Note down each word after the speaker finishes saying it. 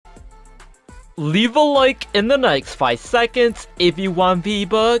Leave a like in the next 5 seconds if you want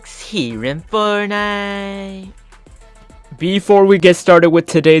V-Bucks here in Fortnite. Before we get started with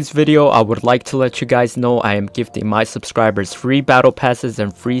today's video, I would like to let you guys know I am gifting my subscribers free battle passes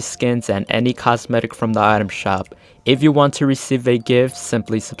and free skins and any cosmetic from the item shop. If you want to receive a gift,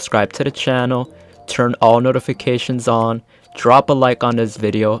 simply subscribe to the channel, turn all notifications on, drop a like on this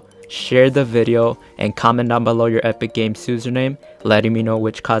video, share the video, and comment down below your Epic Games username, letting me know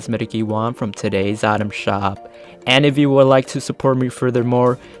which cosmetic you want from today's item shop. And if you would like to support me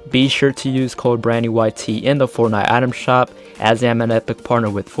furthermore, be sure to use code BRANNYYT in the Fortnite item shop, as I am an Epic partner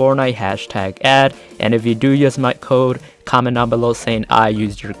with Fortnite, #ad. And if you do use my code, comment down below saying I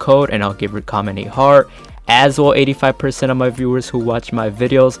used your code and I'll give your comment a heart. As well, 85% of my viewers who watch my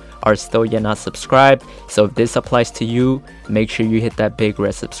videos are still yet not subscribed, so if this applies to you, make sure you hit that big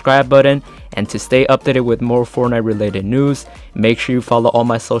red subscribe button. And to stay updated with more Fortnite related news, make sure you follow all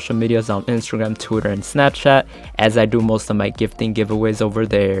my social medias on Instagram, Twitter, and Snapchat, as I do most of my gifting giveaways over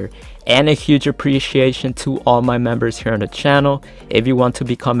there. And a huge appreciation to all my members here on the channel. If you want to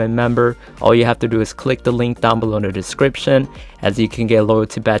become a member, all you have to do is click the link down below in the description, as you can get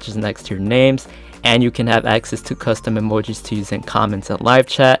loyalty badges next to your names. And you can have access to custom emojis to use in comments and live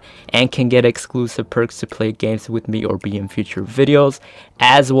chat, and can get exclusive perks to play games with me or be in future videos.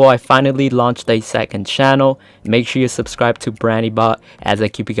 As well, I finally launched a second channel. Make sure you subscribe to BrannyBot, as I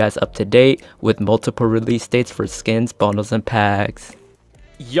keep you guys up to date with multiple release dates for skins, bundles, and packs.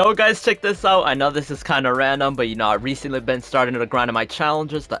 Yo guys, check this out. I know this is kind of random, but I've recently been starting to grind my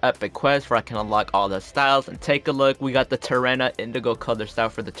challenges, the epic quest where I can unlock all the styles. And take a look, we got the Tirana indigo color style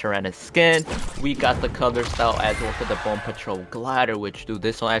for the Tirana skin. We got the color style as well for the Bone Patrol glider, which dude,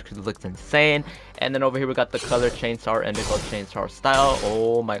 this one actually looks insane. And then over here we got the color chainsaw indigo chainsaw style,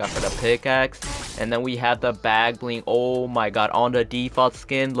 oh my god, for the pickaxe. And then we have the bag bling, oh my god, on the default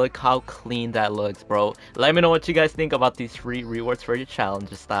skin. Look how clean that looks, bro. Let me know what you guys think about these free rewards for your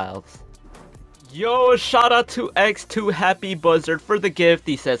challenges styles. Yo, shout out to X2 Happy Buzzard for the gift.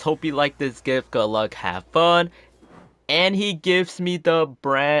 He says, hope you like this gift, good luck, have fun. And he gives me the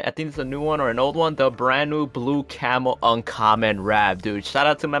brand, I think it's a new one or an old one, the brand new blue camel uncommon wrap, dude. Shout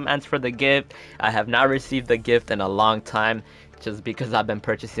out to my mans for the gift. I have not received the gift in a long time, just because I've been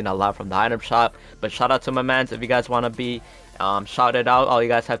purchasing a lot from the item shop. But shout out to my mans. If you guys want to be shouted out, all you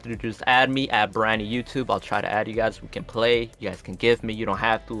guys have to do is add me at Branny YouTube. I'll try to add you guys. We can play. You guys can gift me. You don't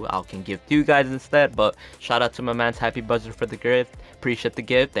have to. I can gift you guys instead. But shout out to my mans. Happy Buzzer for the gift. Appreciate the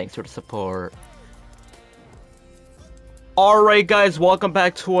gift. Thanks for the support. Alright guys, welcome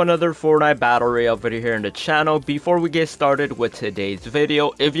back to another Fortnite Battle Royale video here on the channel. Before we get started with today's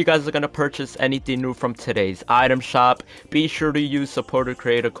video, if you guys are going to purchase anything new from today's item shop, be sure to use supporter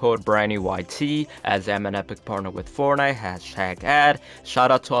creator code BRANNYYT, as I'm an epic partner with Fortnite, #ad.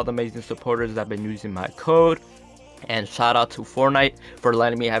 Shout out to all the amazing supporters that have been using my code. And shout out to Fortnite for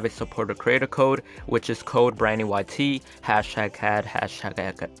letting me have a supporter creator code, which is code BRANNYYT, #ad,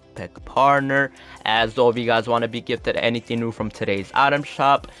 #epic partner. As though if you guys want to be gifted anything new from today's item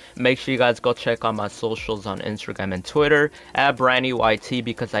shop, make sure you guys go check out my socials on Instagram and Twitter at BRANNYYT,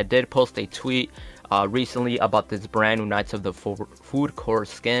 because I did post a tweet recently about this brand new Knights of the Food Core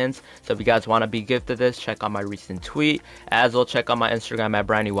skins. So if you guys want to be gifted this, check out my recent tweet. As well, check out my Instagram at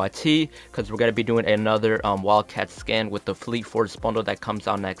BrannyYT, because we're going to be doing another Wildcat skin with the Fleet Force bundle that comes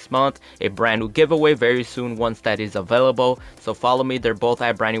out next month. A brand new giveaway very soon once that is available. So follow me. They're both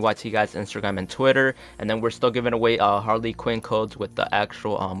at BrannyYT, guys, Instagram and Twitter. And then we're still giving away Harley Quinn codes with the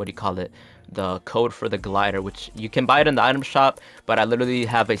actual the code for the glider, which you can buy it in the item shop, but I literally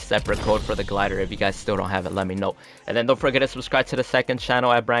have a separate code for the glider. If you guys still don't have it, let me know. And then don't forget to subscribe to the second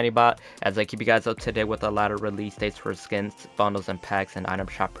channel at BrannyBot, as I keep you guys up to date with a lot of release dates for skins, bundles, and packs, and item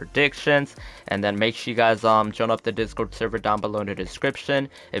shop predictions. And then make sure you guys join up the Discord server down below in the description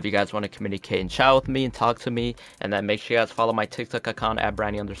if you guys want to communicate and chat with me and talk to me. And then make sure you guys follow my TikTok account at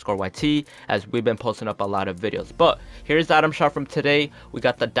Branny_YT, as we've been posting up a lot of videos. But here's the item shop from today. We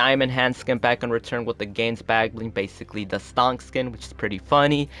got the diamond hand skin back in return with the Gains bag bling, basically the stonk skin, which is pretty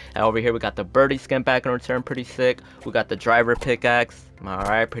funny. And over here we got the birdie skin back in return, pretty sick. We got the driver pickaxe,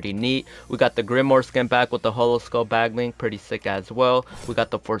 alright, pretty neat. We got the Grimoire skin back with the holo skull bag bling, pretty sick as well. We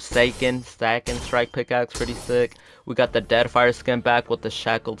got the Forsaken stack and strike pickaxe, pretty sick. We got the Deadfire skin back with the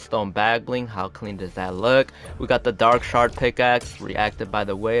Shackled Stone bag bling. How clean does that look? We got the Dark Shard pickaxe, reacted by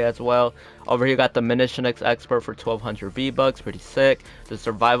the way as well. Over here got the Munition X Expert for 1200 V-Bucks, pretty sick. The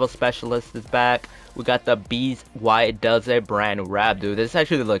Survival Specialist is back. We got the Bees Why It Does It brand new wrap, dude. This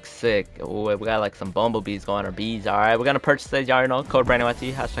actually looks sick. Ooh, we got like some bumblebees going, or bees. Alright, we're gonna purchase it, y'all know. Code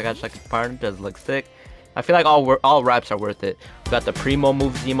BrannyYT, #, partner. Does look sick. I feel like all wraps are worth it. We got the Primo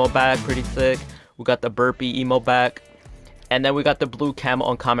Move Zemo bag, pretty sick. We got the burpee emo back. And then we got the blue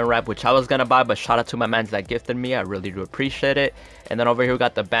camo uncommon wrap, which I was gonna buy, but shout out to my mans that gifted me. I really do appreciate it. And then over here we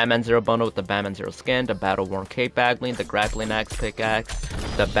got the Batman Zero bundle with the Batman Zero skin, the Battle Worn Cape Backbling, the Grappling Axe pickaxe,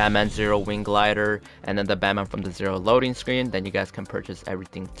 the Batman Zero wing glider, and then the Batman from the Zero loading screen. Then you guys can purchase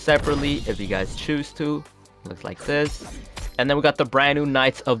everything separately if you guys choose to. Looks like this. And then we got the brand new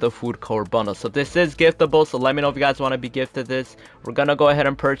Knights of the Food Court bundle. So this is giftable, so let me know if you guys want to be gifted this. We're gonna go ahead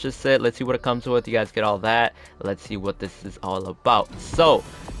and purchase it. Let's see what it comes with. You guys get all that. Let's see what this is all about. So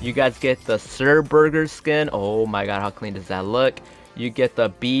you guys get the Sir Burger skin. Oh my god, how clean does that look? You get the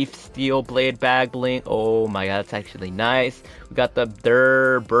beef steel blade bag bling. Oh my god, that's actually nice. We got the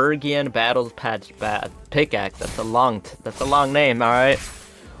Bergian battles patch pickaxe. That's a long name. All right.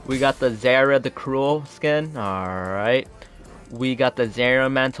 We got the Zara the Cruel skin. All right. We got the Zara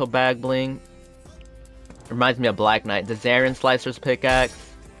mantle bag bling. Reminds me of Black Knight. The Zarin slicers pickaxe.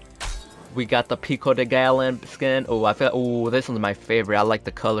 We got the Pico de Gallen skin. Oh, I feel. Oh, this one's my favorite. I like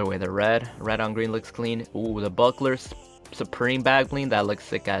the colorway. The red on green looks clean. Oh, the Buckler Supreme bag bling. That looks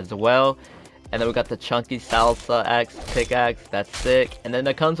sick as well. And then we got the Chunky Salsa Axe pickaxe. That's sick. And then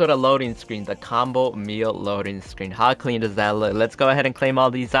it comes with a loading screen. The Combo Meal loading screen. How clean does that look? Let's go ahead and claim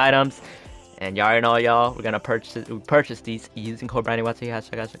all these items. And y'all already know, y'all, we're gonna purchase these using code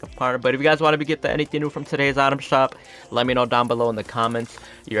BrandNewYT #partner. But if you guys want to be getting anything new from today's item shop, let me know down below in the comments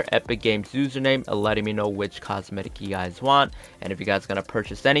your Epic Games username, letting me know which cosmetic you guys want. And if you guys gonna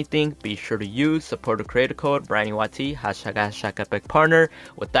purchase anything, be sure to use supporter creator code BrandNewYT #EpicPartner.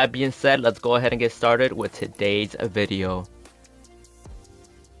 With that being said, let's go ahead and get started with today's video.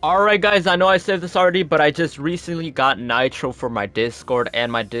 Alright guys, I know I said this already, but I just recently got Nitro for my Discord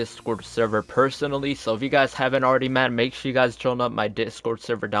and my Discord server personally. So if you guys haven't already, man, make sure you guys join up my Discord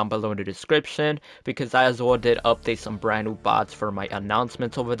server down below in the description, because I as well did update some brand new bots for my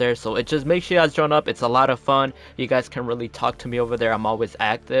announcements over there. So it just make sure you guys join up. It's a lot of fun. You guys can really talk to me over there. I'm always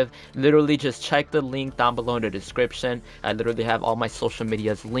active. Literally just check the link down below in the description. I literally have all my social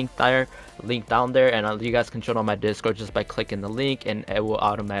medias linked down there, and you guys can join on my Discord just by clicking the link, and it will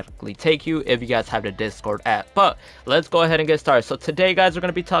automatically take you if you guys have the Discord app. But let's go ahead and get started. So today guys, we're going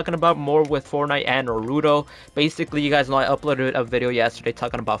to be talking about more with Fortnite and Naruto. Basically, you guys know I uploaded a video yesterday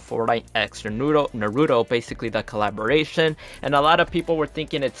talking about Fortnite x Naruto, basically the collaboration, and a lot of people were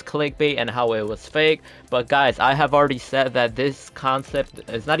thinking it's clickbait and how it was fake. But guys, I have already said that this concept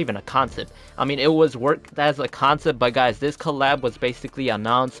is not even a concept. I mean, it was worked as a concept, but guys, this collab was basically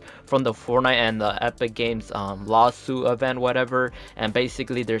announced from the Fortnite and the Epic Games lawsuit event, whatever. And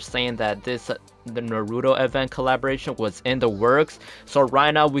basically they're saying that the Naruto event collaboration was in the works. So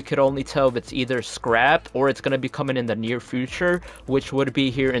right now we could only tell if it's either scrapped or it's going to be coming in the near future, which would be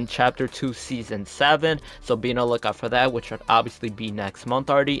here in chapter 2 season 7. So be on the lookout for that, which would obviously be next month,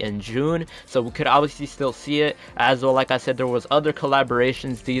 already in June. So we could obviously still see it as well. Like I said, there was other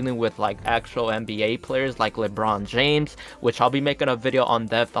collaborations dealing with like actual NBA players like LeBron James, which I'll be making a video on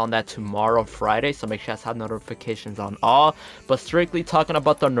depth on that tomorrow, Friday. So make sure you guys have notifications on all. But strictly talking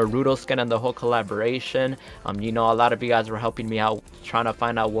about the Naruto skin and the whole collaboration, you know, a lot of you guys were helping me out trying to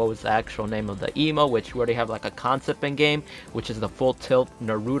find out what was the actual name of the emo, which we already have like a concept in game, which is the full tilt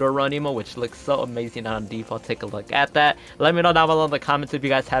Naruto run emo, which looks so amazing on default. Take a look at that. Let me know down below in the comments if you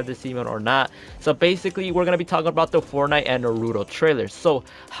guys have this emo or not. So basically we're going to be talking about the Fortnite and Naruto trailers. So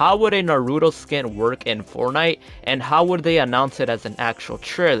how would a Naruto skin work in Fortnite, and how would they announce it as an actual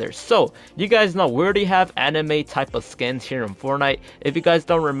trailer? So you guys know we already have anime type of skins here in Fortnite. If you guys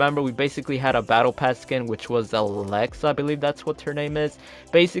don't remember, we basically had a battle pass skin, which was Alexa, I believe that's what her name is.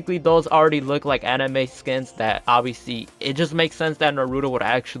 Basically those already look like anime skins that obviously it just makes sense that Naruto would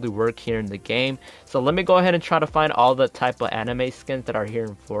actually work here in the game. So let me go ahead and try to find all the type of anime skins that are here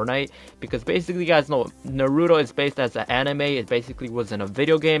in Fortnite, because basically you guys know Naruto is based as an anime. It basically was in a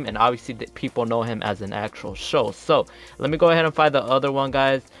video game, and obviously people know him as an actual show. So let me go ahead and find the other one,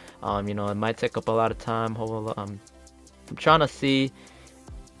 guys. You know, it might take up a lot of time. Hold on, I'm trying to see.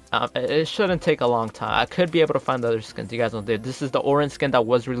 It shouldn't take a long time. I could be able to find the other skins. You guys know this is the orange skin that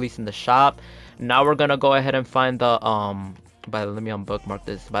was released in the shop. Now we're gonna go ahead and find the let me unbookmark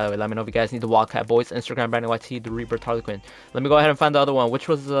this. By the way, let me know if you guys need the Wildcat Boys, Instagram BrandNewYT, the Rebirth Harlequin. Let me go ahead and find the other one, which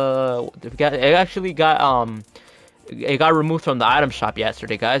was it actually got it got removed from the item shop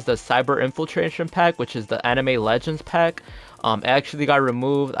yesterday, guys. The Cyber Infiltration pack, which is the Anime Legends pack, it actually got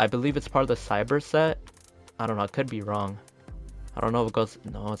removed. I believe it's part of the Cyber set. I don't know, I could be wrong. I don't know if it goes.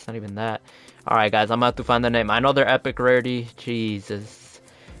 No, it's not even that. Alright guys, I'm about to find the name. I know they're epic rarity. Jesus.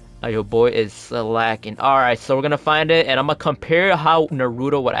 Your boy is slacking. Alright, so we're gonna find it, and I'm gonna compare how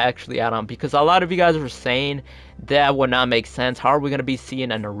Naruto would actually add on, because a lot of you guys were saying that would not make sense. How are we gonna be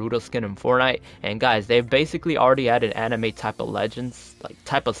seeing a Naruto skin in Fortnite? And guys, they've basically already added anime type of legends, like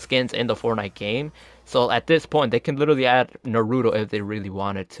type of skins in the Fortnite game. So at this point, they can literally add Naruto if they really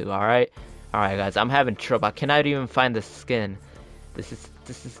wanted to. Alright guys, I'm having trouble. I cannot even find the skin. This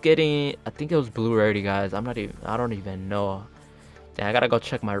is getting, I think it was blue already, guys. I don't even know. Damn, I gotta go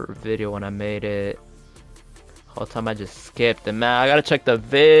check my video when I made it. Whole time I just skipped it, man. I gotta check the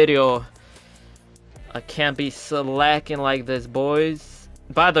video. I can't be slacking like this, boys.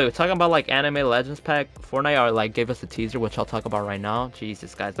 By the way, talking about like anime legends pack, Fortnite like gave us a teaser, which I'll talk about right now.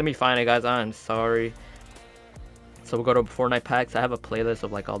 Jesus, guys, let me find it, guys. I'm sorry. So we'll go to Fortnite packs. I have a playlist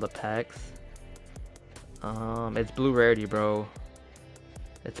of like all the packs. It's blue rarity, bro.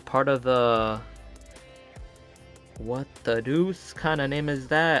 It's part of the, what the deuce kind of name is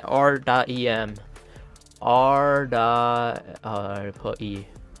that? R.em. Put E.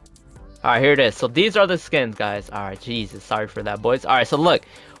 Alright, here it is. So these are the skins, guys. Alright, Jesus, sorry for that, boys. Alright, so look,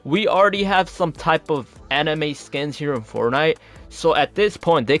 we already have some type of anime skins here in Fortnite. So at this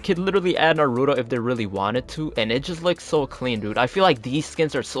point, they could literally add Naruto if they really wanted to, and it just looks so clean, dude. I feel like these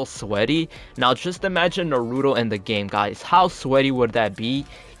skins are so sweaty. Now just imagine Naruto in the game, guys. How sweaty would that be?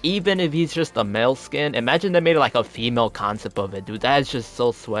 Even if he's just a male skin, imagine they made like a female concept of it, dude. That is just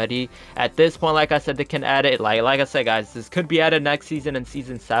so sweaty. At this point, like I said, they can add it. Like I said, guys, this could be added next season in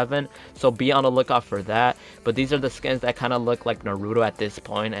season 7, so be on the lookout for that. But these are the skins that kind of look like Naruto at this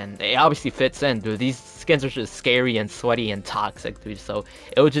point, and it obviously fits in, dude. These skins are just scary and sweaty and toxic, dude. So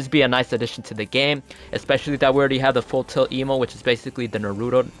it would just be a nice addition to the game, especially that we already have the full tilt emo, which is basically the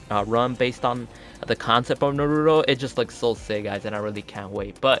Naruto run based on the concept of Naruto. It just looks so sick, guys, and I really can't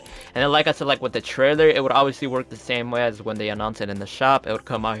wait. But and then like I said, like with the trailer, it would obviously work the same way as when they announced it in the shop. It would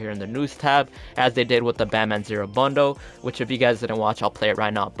come out here in the news tab as they did with the Batman Zero bundle, which if you guys didn't watch, I'll play it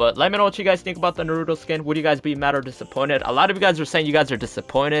right now. But let me know what you guys think about the Naruto skin. Would you guys be mad or disappointed? A lot of you guys are saying you guys are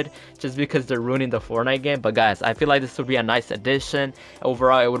disappointed just because they're ruining the Fortnite game, but guys, I feel like this would be a nice addition.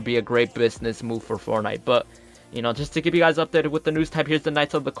 Overall, it would be a great business move for Fortnite. But you know, just to keep you guys updated with the news tab, here's the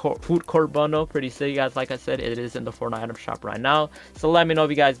Knights of the Food Court bundle. Pretty sick, guys. Like I said, it is in the Fortnite item shop right now. So let me know if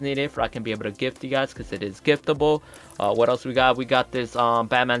you guys need it, for I can be able to gift you guys, because it is giftable. What else we got? We got this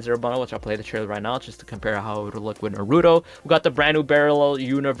Batman Zero bundle, which I'll play the trailer right now just to compare how it would look with Naruto. We got the brand new Parallel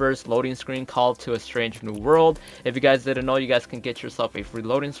Universe loading screen called To a Strange New World. If you guys didn't know, you guys can get yourself a free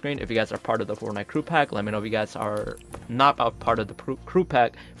loading screen if you guys are part of the Fortnite crew pack. Let me know if you guys are not a part of the crew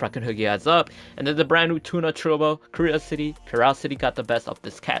pack, if I can hook you guys up. And then the brand new Tuna Turbo Curiosity got the best of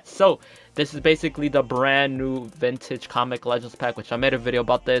this cat. So this is basically the brand new vintage comic legends pack, which I made a video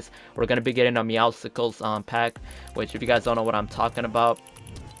about this. We're gonna be getting a Meowsicles pack, which if you guys don't know what I'm talking about,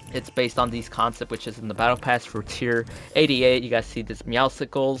 it's based on these concept, which is in the battle pass for tier 88. You guys see this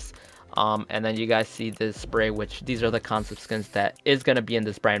Meowsicles. And then you guys see this spray, which these are the concept skins that is going to be in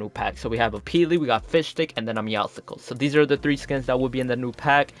this brand new pack. So we have a Peely, we got Fish Stick, and then a Meowsicle. So these are the 3 skins that will be in the new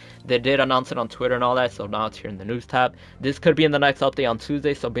pack. They did announce it on Twitter and all that, so now it's here in the news tab. This could be in the next update on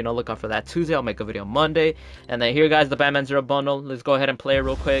Tuesday, so be on the lookout for that Tuesday. I'll make a video Monday. And then here, guys, the Batman Zero bundle. Let's go ahead and play it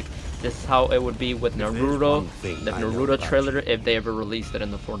real quick. This is how it would be with Naruto, the Naruto trailer, if they ever released it in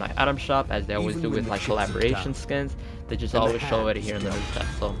the Fortnite item shop, as they always do with like collaboration skins. They just always show it here in the news tab.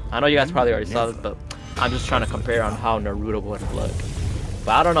 So I know you guys probably already saw this, but I'm just trying to compare on how Naruto would look.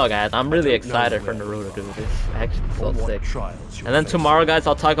 But I don't know, guys. I'm really excited for Naruto, dude. It's actually so sick. And then tomorrow, guys,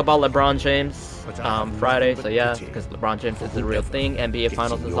 I'll talk about LeBron James Friday. So yeah, because LeBron James is the real thing. NBA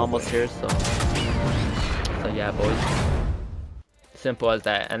Finals is almost here, so yeah, boys. Simple as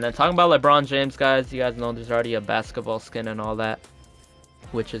that. And then talking about LeBron James, guys, you guys know there's already a basketball skin and all that,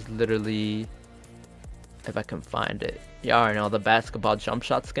 which is literally, if I can find it, you already know the basketball jump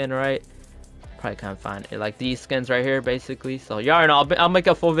shot skin, right? Probably can't find it. Like these skins right here, basically. So you already know, I'll make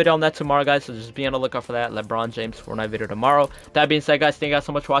a full video on that tomorrow, guys. So just be on the lookout for that LeBron James Fortnite video tomorrow. That being said, guys, thank you guys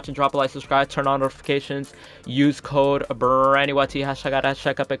so much for watching. Drop a like, subscribe, turn on notifications, use code BRANDYT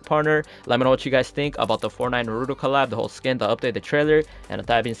hashtag Epic Partner. Let me know what you guys think about the Fortnite Naruto collab, the whole skin, the update, the trailer. And with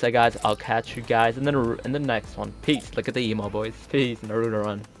that being said, guys, I'll catch you guys in the next one. Peace. Look at the emo, boys. Peace. Naruto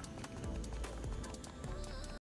run.